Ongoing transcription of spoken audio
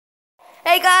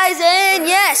Hey guys, and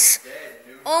yes,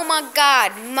 oh my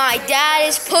God, my dad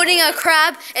is putting a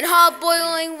crab in hot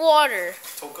boiling water.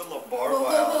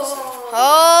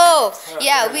 Oh,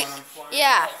 yeah,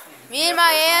 me and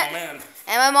my aunt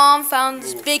and my mom found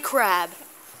this big crab.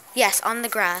 Yes, on the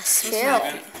grass. Chill.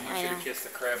 I want you to kiss the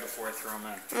crab before I throw him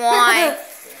in. Why?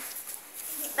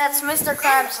 That's Mr.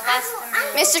 Krabs' last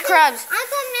minute. Mr. Krabs.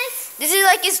 This is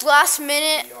like his last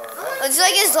minute. This is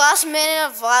like his last minute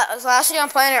of his last day on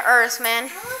planet Earth, man.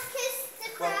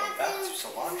 Welcome back to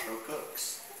Cilantro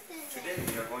Cooks. Today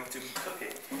we are going to be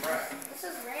cooking crab. This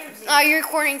is Ramsey. Oh, you're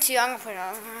recording too. I'm gonna put it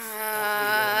on.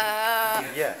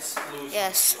 Yes.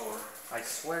 Yes. I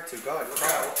swear to God,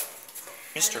 crab.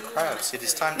 Mr. Krabs, it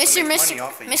is time to Mr. make money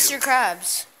off of Mr. you.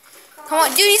 Krabs. Come on,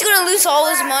 dude, he's gonna lose all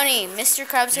his money. Mr.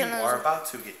 Krabs You gonna are lose. about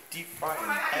to get deep fried in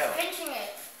hell. Pinching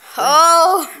it.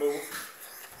 Oh.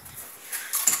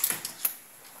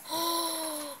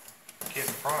 Get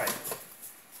fried.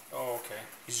 Oh, okay.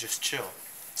 He's just chill.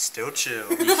 Still chill.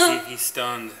 He's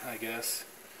stunned, I guess.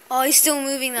 Oh, he's still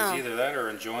moving He's though. either that or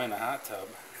enjoying the hot tub.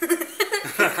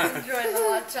 Enjoying the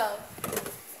hot tub.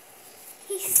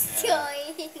 He's still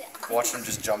eating. Watch him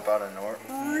just jump out of nowhere.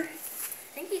 I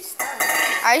think he's stunned.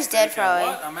 Oh, he's dead probably.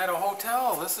 What? I'm at a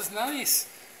hotel. This is nice.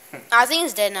 I think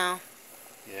he's dead now.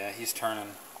 Yeah, he's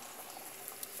turning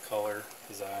color.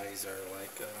 His eyes are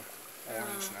like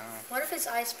Orange now. What if his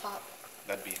eyes pop?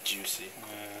 That'd be juicy.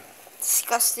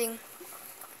 Disgusting.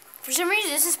 For some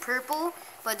reason, this is purple,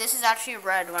 but this is actually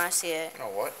red when I see it. Oh,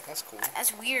 what? That's cool.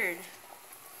 That's weird.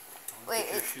 Wait,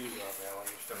 Take your shoes off, Alan.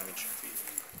 Let me check these.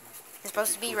 it's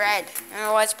supposed to be red. I don't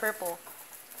know why it's purple.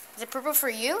 Is it purple for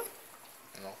you?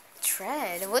 No. It's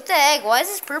red. What the heck? Why is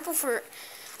this purple for?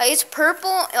 Like it's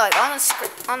purple, like on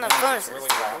the phone. It's really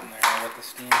hot in there. I let the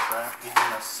steam trap. He's in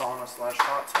a sauna /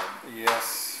 hot tub.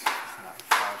 Yes. Not a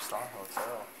 5-star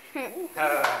hotel.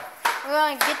 We're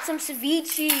gonna get some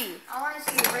ceviche. I want to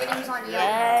see the ratings on Yelp.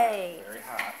 Yay! Very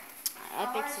hot. I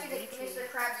Epic want to see the ceviche. Mr.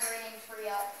 Krabs ratings for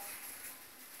Yelp.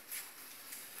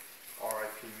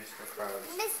 R.I.P. Mr.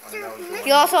 Krabs.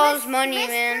 He lost all his money,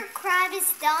 man. Mr. Crab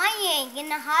is dying in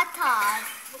the hot tub.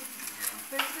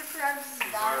 Mr. Krabs is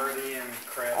He's dying. already in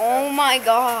crab. Oh my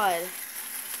God.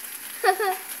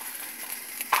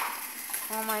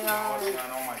 Oh my No, God. it's not.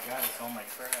 Oh my God! It's on my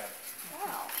crab.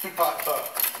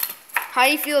 How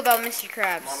do you feel about Mr.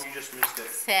 Krabs? Mom, you just missed it.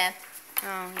 Sad.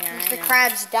 Oh yeah. Mr. I know.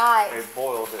 Krabs died. They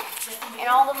boiled it. And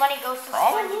all the money goes to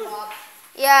SpongeBob.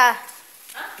 Yeah.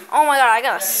 Oh my God, I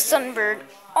got a sunbird.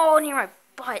 Oh, near my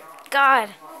butt. God.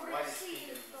 I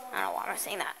don't know why I'm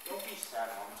saying that. Don't be sad,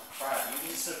 Mom. Crab, you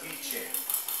eat ceviche.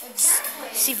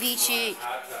 Ceviche.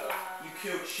 You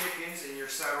kill chickens and you're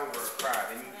sat over a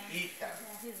crab and you eat them.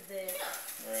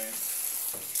 Right.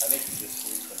 I think he's just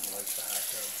sleeping. He likes the hot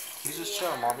tub. He's just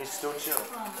chill, Mom. He's still chill.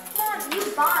 Mom, you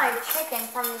buy chicken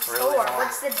from the store. Mom?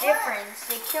 What's the difference?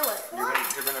 They kill it. Don't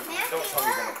tell me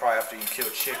you're gonna cry after you kill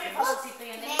chickens.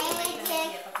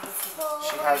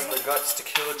 She has the guts to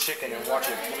kill a chicken and watch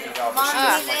it bleed out. Mom,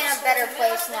 But he's in a better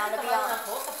place now, to be honest.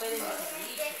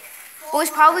 Well, he's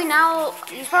probably now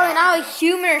a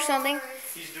human or something.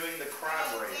 he's doing the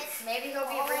crab race. Maybe he'll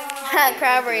be bringing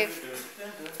Crab rave.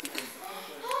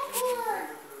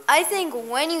 I think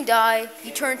when you die,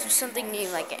 you turn to something new,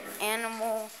 like an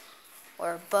animal,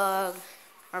 or a bug,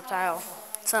 reptile,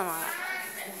 something like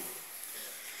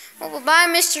that. Well, bye,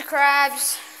 Mr.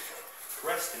 Krabs.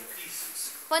 Rest in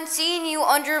pieces. Fun seeing you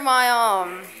under my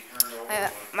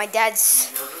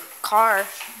dad's car,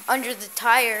 under the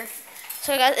tire.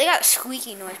 So they got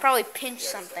squeaky noise. Probably pinched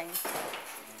something.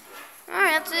 All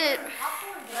right, that's it.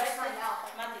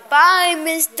 Bye,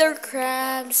 Mr.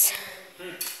 Krabs.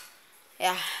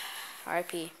 Yeah,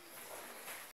 R.I.P.